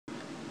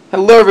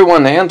Hello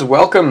everyone and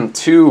welcome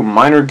to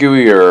Miner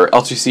GUI or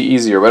LTC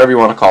Easy or whatever you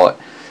want to call it.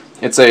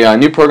 It's a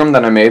new program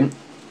that I made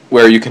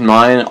where you can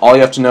mine. All you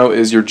have to know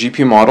is your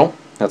GPU model.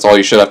 That's all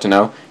you should have to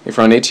know. If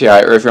you're on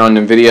ATI or if you're on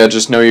NVIDIA,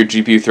 just know your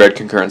GPU thread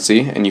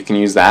concurrency and you can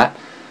use that.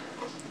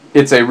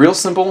 It's a real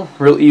simple,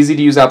 real easy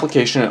to use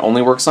application. It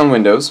only works on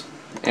Windows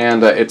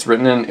and it's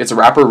a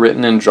wrapper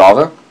written in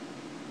Java.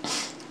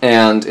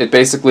 And it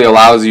basically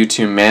allows you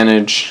to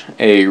manage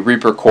a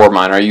Reaper core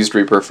miner. I used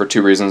Reaper for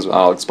two reasons.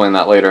 I'll explain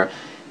that later.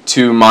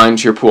 To mine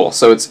to your pool.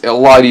 So it's a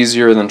lot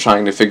easier than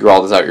trying to figure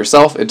all this out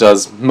yourself. It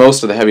does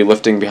most of the heavy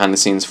lifting behind the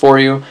scenes for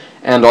you,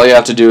 and all you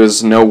have to do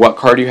is know what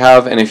card you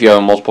have, and if you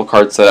have multiple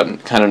cards set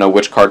up, kind of know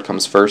which card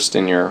comes first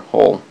in your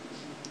whole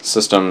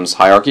system's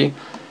hierarchy.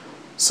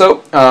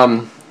 So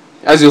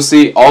as you'll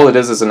see, all it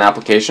is an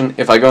application.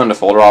 If I go into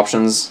folder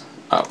options,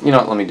 you know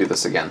what, let me do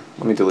this again.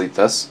 Let me delete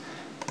this.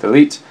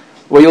 Delete.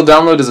 What you'll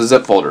download is a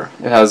zip folder.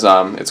 It has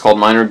it's called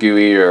Miner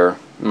GUI, or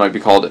it might be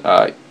called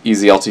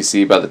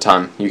EasyLTC by the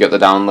time you get the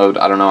download.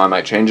 I don't know, I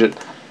might change it.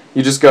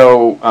 You just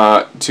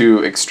go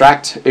to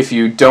extract. If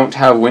you don't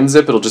have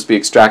WinZip, it'll just be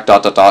extract ...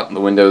 the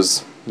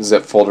Windows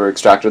zip folder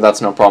extractor.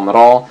 That's no problem at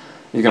all.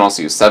 You can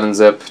also use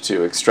 7-zip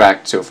to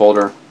extract to a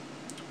folder.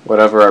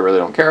 Whatever, I really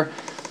don't care.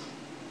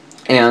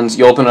 And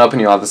you open it up and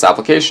you'll have this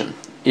application.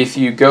 If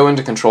you go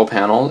into Control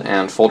Panel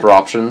and Folder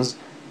Options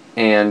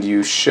and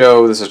you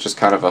show, this is just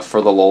kind of a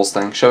for the lulz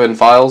thing, show hidden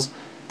files,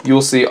 you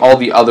will see all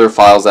the other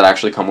files that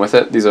actually come with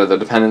it. These are the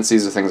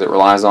dependencies, the things it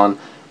relies on.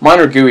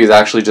 Miner GUI is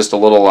actually just a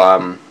little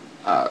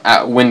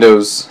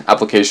Windows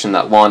application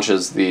that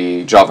launches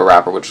the Java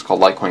wrapper, which is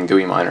called Litecoin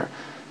GUI Miner.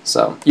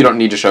 So you don't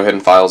need to show hidden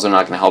files, they're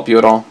not going to help you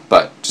at all,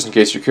 but just in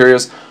case you're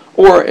curious.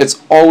 Or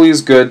it's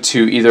always good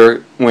to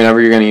either,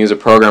 whenever you're going to use a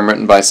program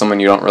written by someone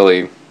you don't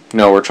really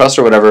know or trust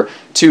or whatever,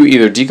 to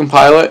either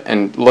decompile it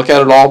and look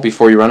at it all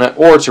before you run it,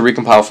 or to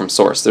recompile from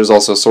source. There's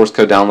also source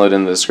code download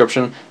in the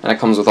description, and it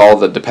comes with all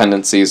the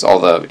dependencies, all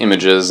the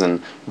images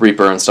and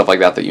Reaper and stuff like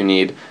that that you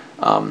need.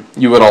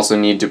 You would also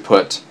need to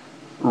put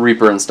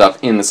Reaper and stuff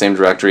in the same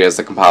directory as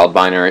the compiled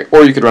binary,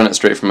 or you could run it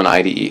straight from an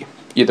IDE.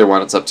 Either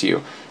one, it's up to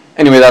you.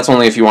 Anyway, that's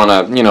only if you want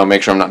to,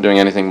 make sure I'm not doing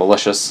anything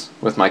malicious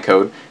with my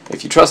code.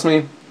 If you trust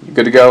me, you're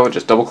good to go.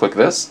 Just double-click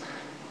this,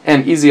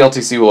 and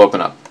EasyLTC will open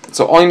up.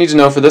 So all you need to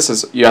know for this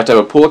is you have to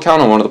have a pool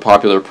account on one of the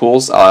popular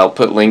pools. I'll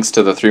put links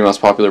to the 3 most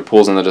popular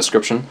pools in the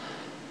description.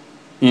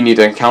 You need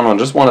an account on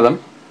just one of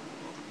them.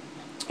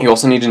 You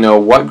also need to know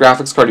what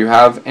graphics card you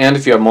have, and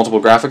if you have multiple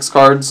graphics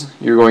cards,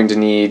 you're going to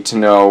need to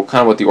know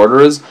kind of what the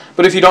order is.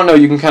 But if you don't know,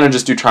 you can kind of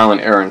just do trial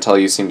and error until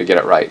you seem to get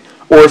it right.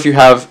 Or if you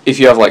have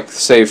like,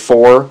 say,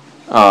 4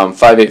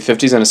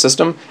 5850s in a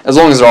system, as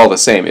long as they're all the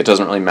same, it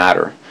doesn't really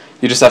matter.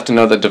 You just have to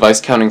know that device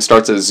counting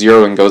starts at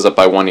 0 and goes up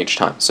by 1 each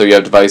time. So you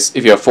have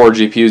if you have 4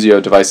 GPUs, you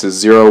have devices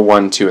 0,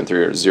 1, 2, and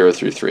 3, or 0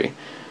 through 3.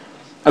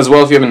 As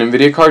well, if you have an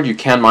NVIDIA card, you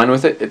can mine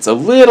with it. It's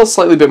a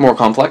slightly bit more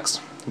complex,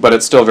 but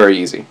it's still very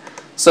easy.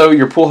 So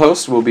your pool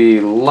host will be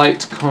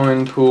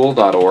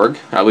litecoinpool.org,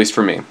 at least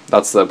for me.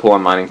 That's the pool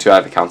I'm mining to. I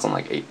have accounts on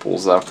like 8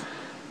 pools though.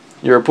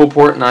 Your pool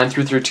port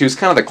 9332 is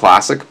kind of the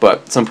classic,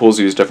 but some pools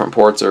use different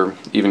ports or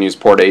even use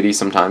port 80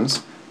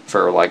 sometimes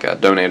for like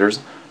donators.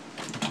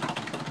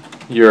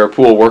 Your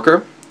pool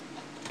worker,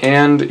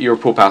 and your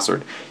pool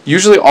password.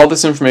 Usually all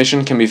this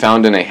information can be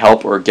found in a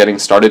help or getting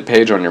started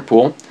page on your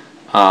pool.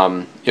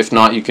 If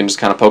not, you can just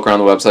kind of poke around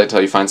the website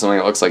until you find something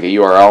that looks like a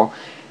URL.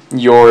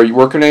 Your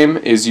worker name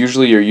is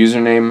usually your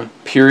username,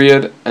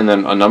 period, and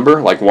then a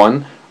number, like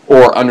 1,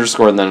 or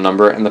underscore and then a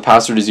number, and the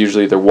password is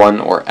usually either 1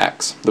 or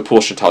X. The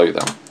pool should tell you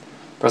though.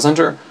 Press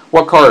enter.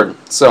 What card?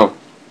 So,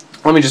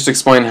 let me just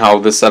explain how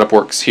this setup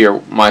works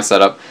here, my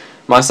setup.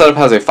 My setup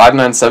has a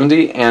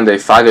 5970 and a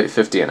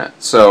 5850 in it.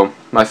 So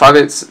my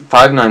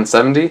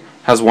 5970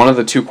 has one of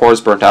the 2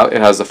 cores burnt out. It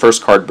has the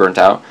first card burnt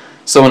out.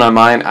 So when I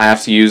mine, I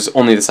have to use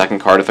only the second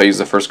card. If I use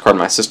the first card,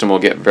 my system will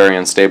get very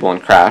unstable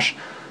and crash.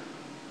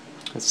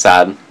 It's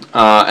sad.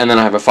 And then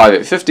I have a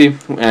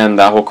 5850, and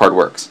that whole card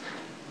works.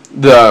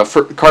 The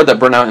card that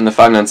burnt out in the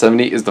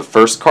 5970 is the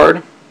first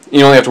card.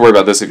 You only have to worry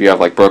about this if you have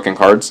like broken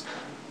cards.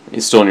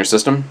 Is still in your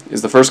system,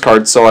 is the first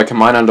card, so I can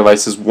mine on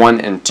devices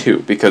 1 and 2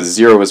 because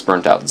 0 is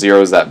burnt out.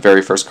 0 is that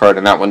very first card,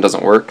 and that one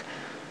doesn't work.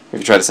 If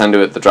you try to send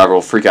to it, the driver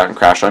will freak out and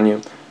crash on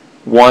you.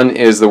 1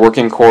 is the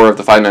working core of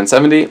the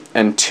 5970,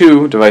 and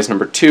 2, device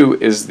number 2,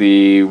 is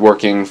the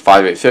working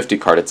 5850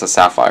 card. It's a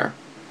Sapphire.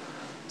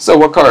 So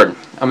what card?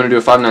 I'm going to do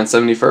a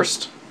 5970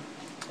 first.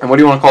 And what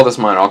do you want to call this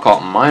miner? I'll call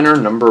it miner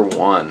number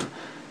 1.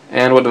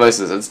 And what device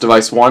is it? It's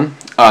device 1.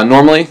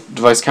 Normally,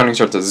 device counting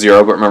starts at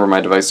 0, but remember my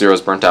device 0 is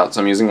burnt out,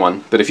 so I'm using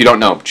 1. But if you don't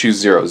know, choose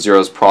 0. 0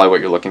 is probably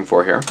what you're looking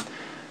for here.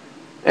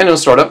 And it'll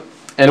start up.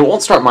 And it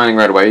won't start mining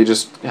right away, you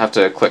just have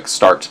to click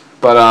start.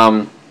 But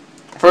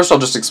first I'll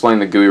just explain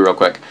the GUI real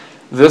quick.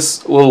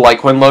 This little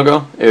Litecoin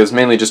logo is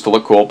mainly just to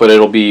look cool, but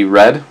it'll be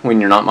red when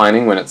you're not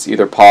mining, when it's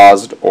either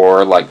paused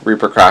or like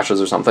Reaper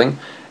crashes or something.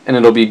 And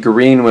it'll be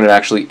green when it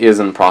actually is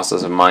in the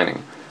process of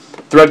mining.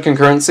 Thread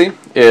concurrency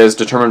is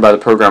determined by the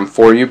program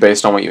for you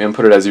based on what you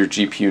inputted as your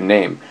GPU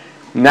name.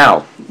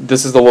 Now,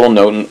 this is the little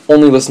note, and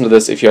only listen to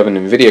this if you have an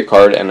NVIDIA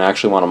card and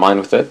actually want to mine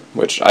with it,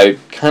 which I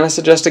kind of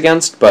suggest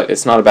against, but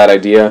it's not a bad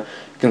idea,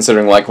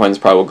 considering Litecoins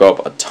probably will go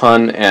up a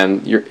ton,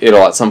 and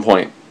it'll at some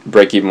point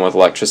break even with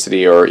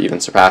electricity or even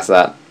surpass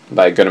that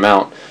by a good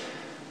amount.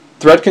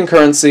 Thread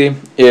concurrency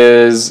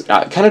is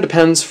kind of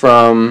depends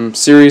from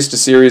series to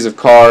series of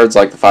cards,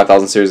 like the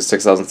 5000 series, the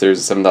 6000 series,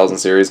 the 7000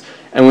 series.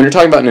 And when you're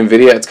talking about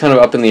NVIDIA, it's kind of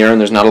up in the air, and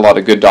there's not a lot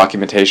of good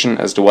documentation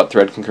as to what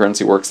thread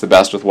concurrency works the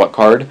best with what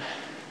card.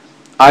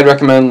 I'd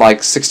recommend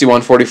like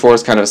 6144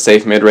 is kind of a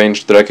safe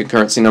mid-range thread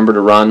concurrency number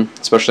to run,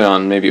 especially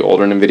on maybe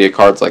older NVIDIA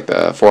cards like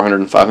the 400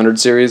 and 500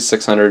 series.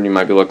 600 you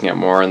might be looking at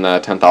more in the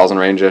 10,000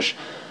 range-ish.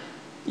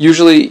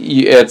 Usually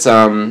it's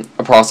a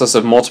process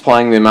of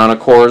multiplying the amount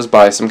of cores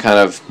by some kind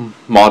of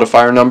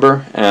modifier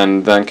number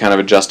and then kind of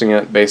adjusting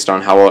it based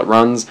on how well it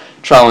runs.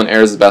 Trial and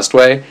error is the best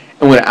way.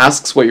 And when it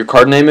asks what your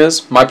card name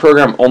is, my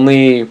program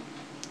only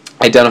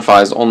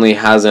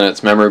has in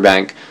its memory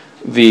bank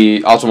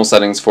the optimal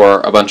settings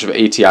for a bunch of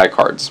ATI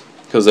cards,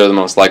 because they're the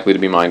most likely to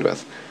be mined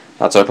with.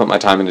 That's what I put my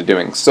time into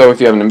doing. So if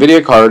you have an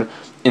NVIDIA card,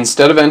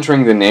 instead of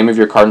entering the name of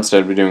your card,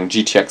 instead of doing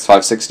GTX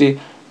 560,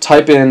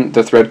 type in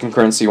the thread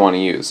concurrency you want to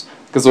use.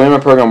 Because the way my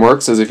program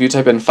works is if you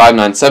type in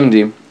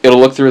 5970, it'll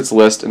look through its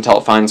list until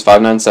it finds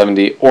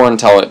 5970 or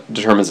until it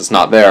determines it's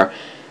not there.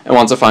 And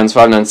once it finds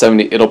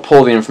 5970, it'll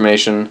pull the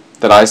information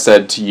that I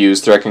said to use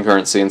thread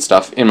concurrency and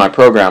stuff in my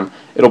program.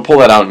 It'll pull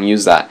that out and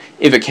use that.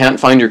 If it can't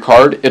find your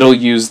card, it'll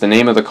use the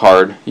name of the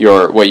card,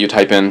 what you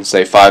type in,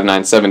 say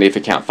 5970. If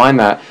it can't find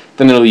that,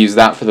 then it'll use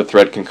that for the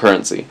thread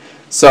concurrency.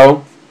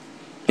 So,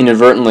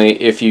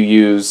 inadvertently, if you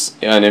use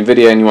an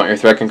NVIDIA and you want your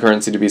thread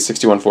concurrency to be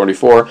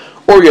 6144,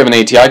 or you have an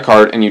ATI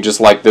card and you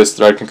just like this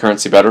thread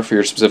concurrency better for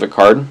your specific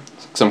card,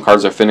 some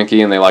cards are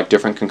finicky and they like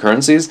different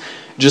concurrencies,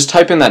 just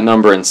type in that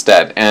number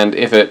instead, and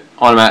if it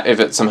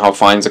somehow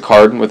finds a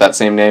card with that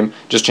same name,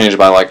 just change it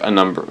by like a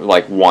number,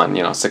 like 1,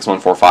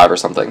 6145 or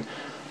something.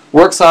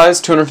 Work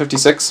size,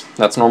 256,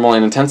 that's normal,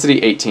 and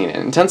intensity, 18.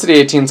 And intensity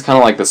 18 is kind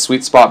of like the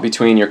sweet spot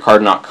between your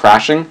card not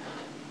crashing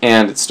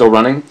and it's still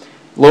running.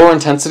 Lower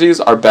intensities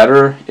are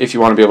better if you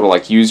want to be able to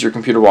like use your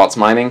computer while it's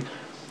mining.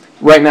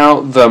 Right now,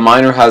 the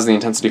miner has the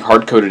intensity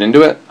hard-coded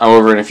into it.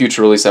 However, in a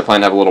future release, I plan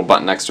to have a little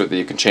button next to it that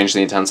you can change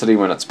the intensity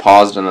when it's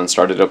paused and then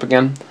start it up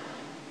again.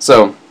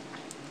 So,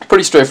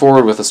 pretty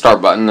straightforward with the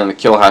start button, and the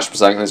kilohash per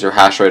second is your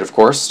hash rate, of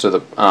course, to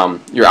the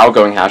your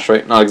outgoing hash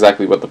rate. Not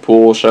exactly what the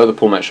pool will show. The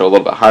pool might show a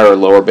little bit higher or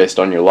lower based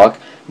on your luck,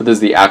 but this is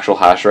the actual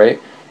hash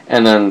rate.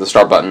 And then the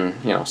start button,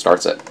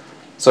 starts it.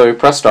 So you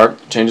press start,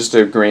 changes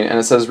to green, and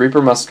it says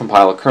Reaper must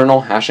compile a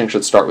kernel. Hashing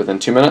should start within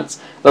 2 minutes.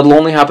 That'll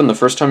only happen the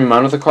first time you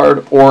mine with the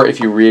card, or if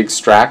you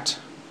re-extract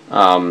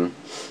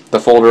the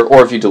folder,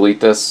 or if you delete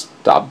this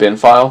 .bin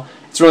file.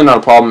 It's really not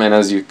a problem, and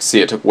as you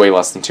see, it took way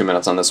less than 2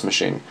 minutes on this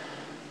machine.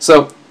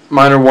 So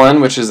miner 1,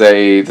 which is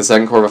the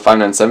second core of a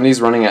 5970, is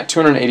running at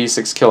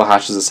 286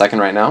 kilohashes a second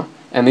right now,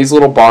 and these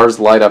little bars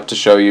light up to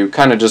show you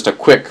kind of just a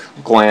quick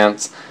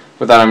glance,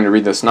 without having to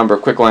read this number, a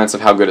quick glance of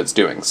how good it's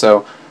doing.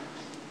 So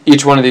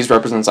each one of these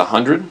represents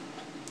 100,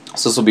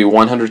 so this will be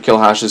 100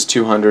 kilohashes,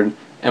 200,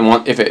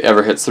 and if it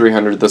ever hits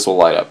 300, this will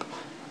light up.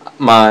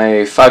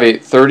 My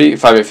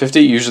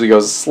 5850 usually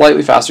goes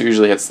slightly faster,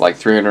 usually hits like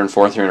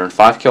 304,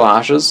 305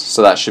 kilohashes,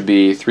 so that should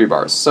be 3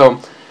 bars.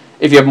 So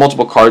if you have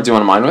multiple cards you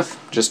want to mine with,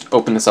 just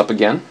open this up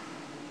again.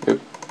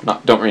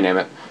 Don't rename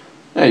it.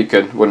 Yeah, you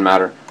could, wouldn't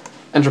matter.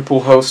 Enter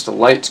pool host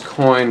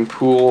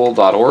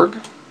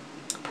litecoinpool.org.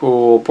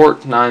 Pool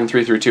port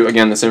 9332.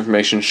 Again, this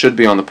information should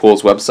be on the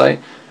pool's website,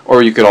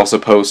 or you could also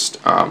post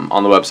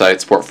on the website,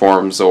 support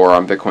forums, or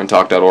on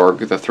bitcointalk.org,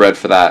 the thread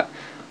for that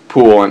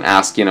pool, and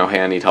ask, hey,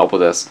 I need help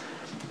with this.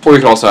 Or you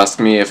could also ask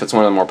me if it's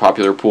one of the more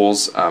popular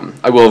pools.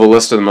 I will have a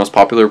list of the most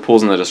popular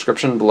pools in the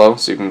description below,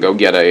 so you can go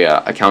get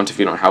a account if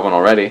you don't have one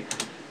already.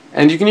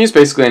 And you can use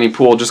basically any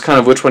pool, just kind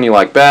of which one you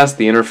like best,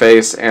 the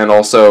interface, and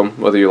also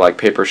whether you like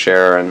paper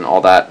share and all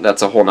that.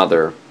 That's a whole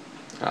nother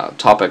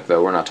topic,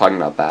 though. We're not talking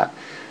about that.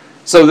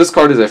 So this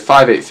card is a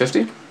 5850.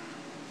 And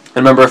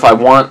remember, if I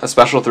want a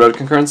special thread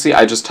concurrency,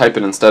 I just type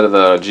it instead of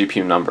the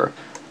GPU number.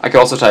 I could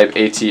also type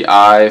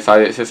ATI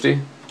 5850,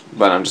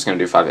 but I'm just going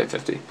to do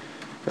 5850.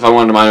 If I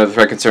wanted to mine with a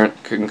thread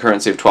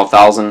concurrency of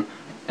 12,000,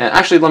 and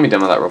actually let me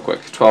demo that real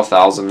quick.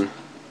 12,000,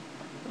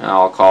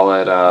 I'll call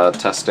it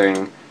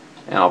testing,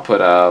 and I'll put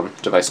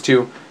device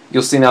 2.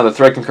 You'll see now the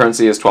thread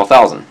concurrency is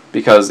 12,000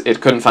 because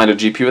it couldn't find a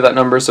GPU with that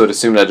number, so it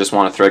assumed I just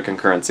want a thread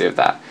concurrency of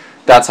that.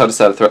 That's how to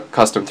set a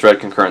custom thread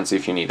concurrency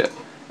if you need it.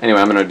 Anyway,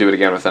 I'm going to do it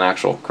again with an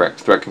actual correct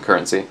thread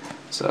concurrency.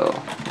 So,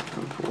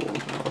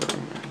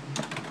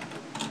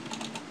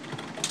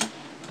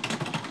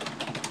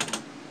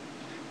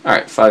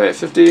 alright,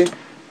 5850,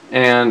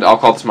 and I'll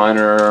call this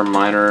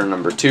miner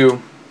number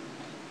 2.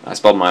 I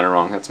spelled miner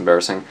wrong, that's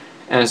embarrassing.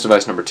 And it's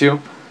device number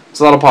 2.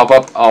 So that'll pop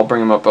up. I'll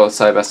bring them up both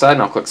side by side,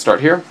 and I'll click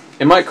start here.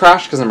 It might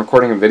crash because I'm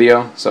recording a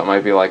video, so it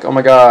might be like, oh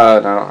my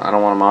god, I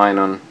don't want to mine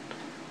on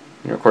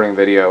recording a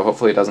video.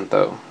 Hopefully it doesn't,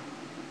 though.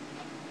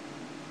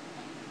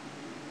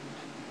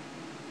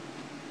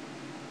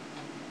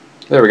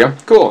 There we go.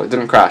 Cool, it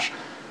didn't crash.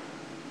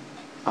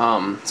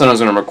 Sometimes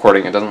when I'm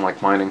recording, it doesn't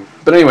like mining.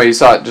 But anyway, you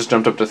saw it just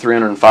jumped up to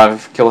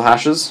 305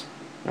 kilohashes.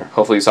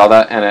 Hopefully you saw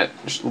that, and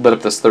it lit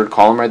up this third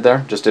column right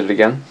there. Just did it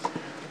again.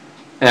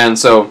 And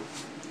so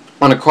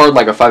on a card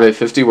like a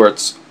 5850, where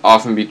it's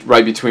often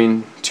right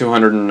between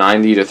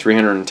 290 to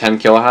 310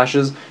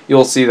 kilohashes,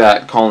 you'll see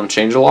that column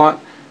change a lot.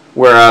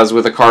 Whereas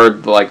with a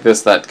card like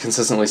this that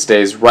consistently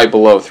stays right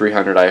below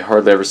 300, I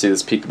hardly ever see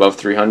this peak above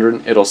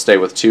 300. It'll stay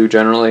with 2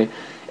 generally.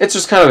 It's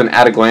just kind of an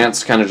at a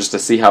glance, kind of just to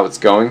see how it's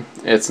going.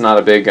 It's not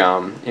a big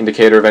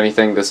indicator of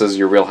anything. This is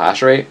your real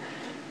hash rate.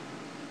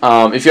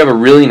 If you have a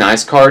really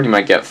nice card, you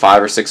might get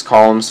 5 or 6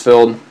 columns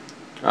filled.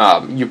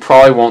 You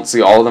probably won't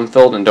see all of them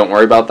filled, and don't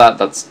worry about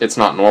that. It's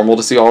not normal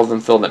to see all of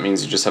them filled. That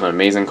means you just have an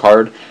amazing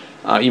card.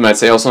 You might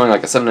say, oh, something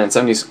like a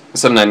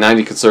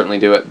 7990 could certainly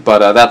do it,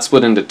 but that's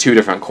split into 2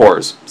 different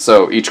cores,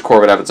 so each core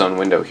would have its own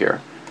window here.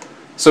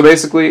 So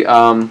basically,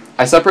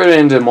 I separated it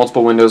into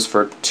multiple windows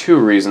for 2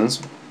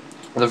 reasons.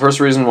 The first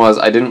reason was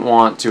I didn't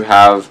want to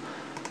have,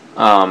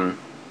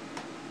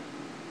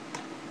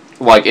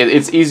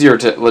 it's easier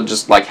to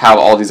just like have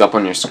all these up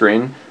on your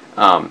screen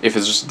if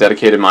it's just a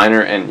dedicated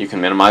miner, and you can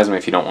minimize them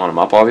if you don't want them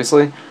up,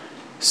 obviously.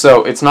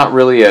 So it's not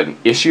really an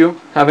issue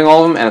having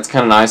all of them, and it's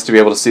kind of nice to be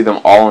able to see them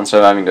all instead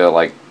of having to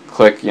like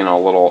click, a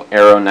little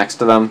arrow next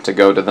to them to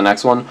go to the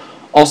next one.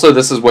 Also,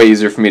 this is way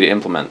easier for me to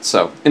implement.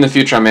 So in the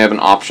future, I may have an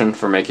option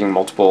for making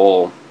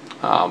multiple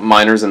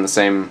miners in the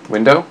same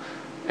window.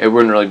 It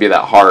wouldn't really be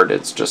that hard.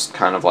 It's just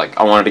kind of like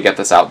I wanted to get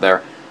this out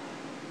there.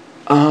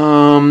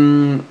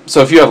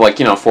 So if you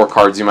have 4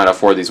 cards, you might have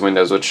 4 of these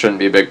windows, which shouldn't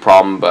be a big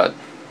problem. But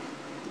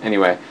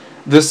anyway,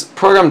 this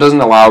program doesn't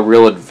allow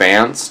real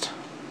advanced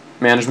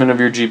management of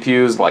your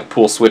GPUs, like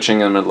pool switching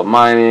in the middle of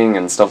mining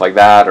and stuff like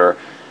that, or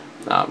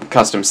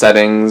custom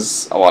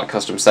settings, a lot of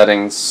custom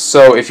settings.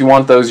 So if you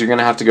want those, you're going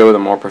to have to go with a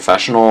more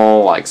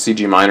professional, like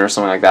CG Miner or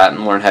something like that,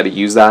 and learn how to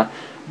use that.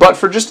 But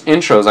for just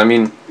intros, I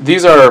mean,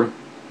 these are,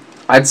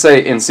 I'd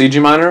say in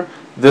CG Miner,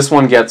 this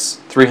one gets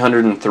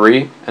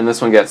 303, and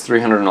this one gets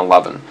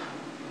 311,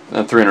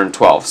 and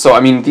 312. So I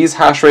mean, these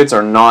hash rates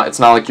are not, it's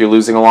not like you're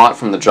losing a lot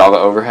from the Java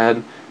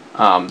overhead.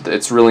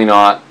 It's really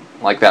not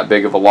like that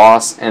big of a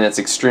loss, and it's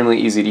extremely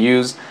easy to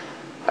use.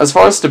 As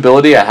far as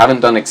stability, I haven't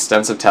done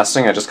extensive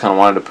testing. I just kind of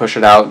wanted to push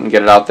it out and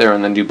get it out there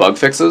and then do bug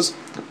fixes.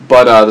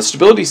 But the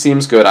stability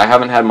seems good. I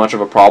haven't had much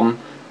of a problem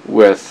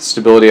with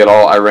stability at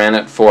all. I ran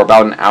it for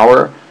about an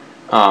hour,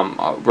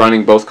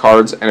 running both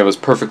cards, and it was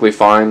perfectly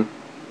fine.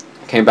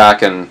 Came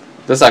back, and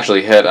this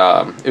actually hit,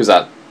 it was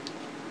at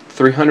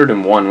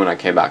 301 when I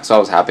came back, so I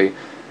was happy.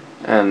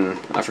 And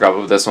I forgot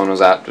what this one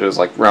was at. It was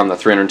like around the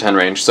 310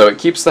 range. So it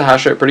keeps the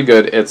hash rate pretty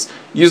good. It's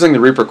using the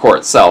Reaper core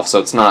itself, so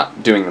it's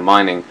not doing the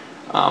mining.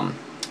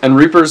 And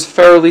Reaper's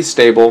fairly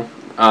stable.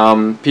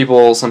 Some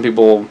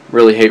people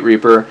really hate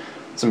Reaper.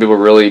 Some people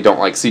really don't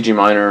like CG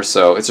Miner,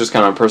 so it's just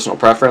kind of a personal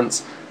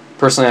preference.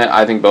 Personally,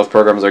 I think both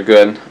programs are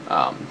good.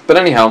 But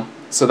anyhow,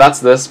 so that's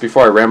this.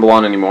 Before I ramble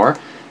on anymore,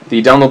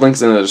 the download link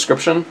is in the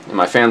description. And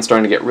my fan's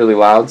starting to get really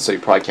loud, so you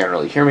probably can't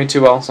really hear me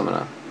too well, so I'm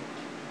going to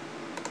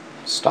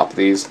stop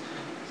these.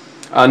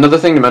 Another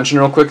thing to mention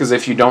real quick is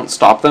if you don't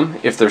stop them,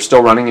 if they're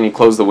still running and you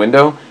close the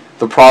window,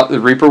 the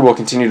Reaper will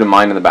continue to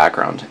mine in the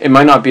background. It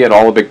might not be at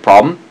all a big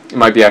problem. It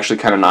might be actually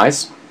kind of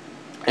nice.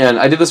 And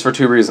I did this for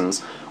 2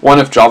 reasons. One,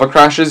 if Java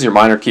crashes, your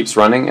miner keeps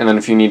running, and then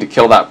if you need to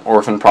kill that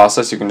orphan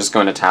process, you can just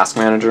go into Task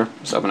Manager.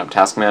 Just open up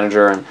Task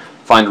Manager and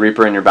find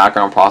Reaper in your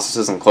background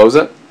processes and close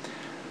it.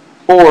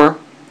 Or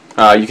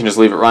you can just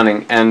leave it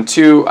running. And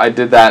 2, I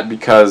did that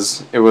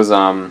because it was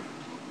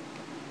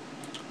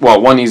well,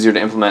 1, easier to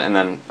implement, and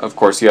then, of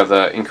course, you have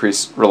the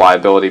increased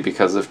reliability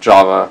because if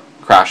Java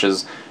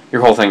crashes, your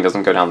whole thing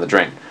doesn't go down the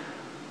drain.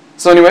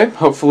 So anyway,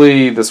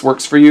 hopefully this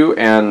works for you,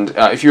 and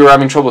if you were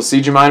having trouble with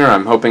CG Miner,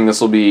 I'm hoping this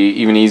will be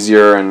even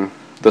easier and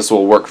this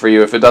will work for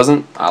you. If it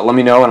doesn't, let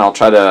me know, and I'll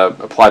try to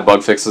apply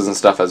bug fixes and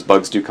stuff as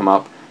bugs do come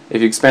up.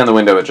 If you expand the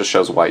window, it just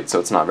shows white,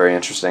 so it's not very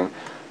interesting.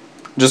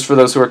 Just for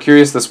those who are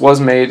curious, this was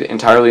made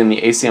entirely in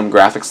the ACM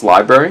graphics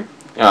library.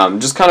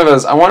 Just kind of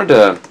as, I wanted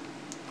to,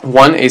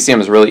 1,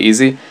 ACM is really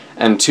easy,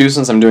 and 2,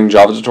 since I'm doing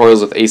Java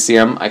tutorials with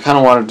ACM, I kind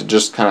of wanted to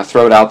just kind of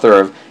throw it out there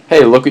of,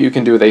 hey, look what you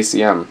can do with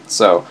ACM.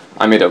 So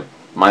I made a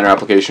miner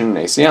application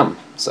in ACM.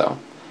 So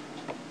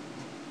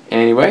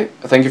anyway,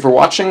 thank you for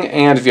watching,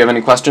 and if you have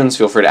any questions,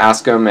 feel free to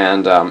ask them,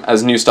 and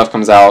as new stuff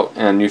comes out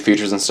and new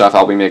features and stuff,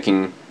 I'll be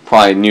making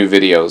probably new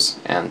videos.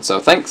 And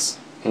so thanks,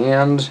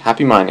 and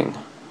happy mining.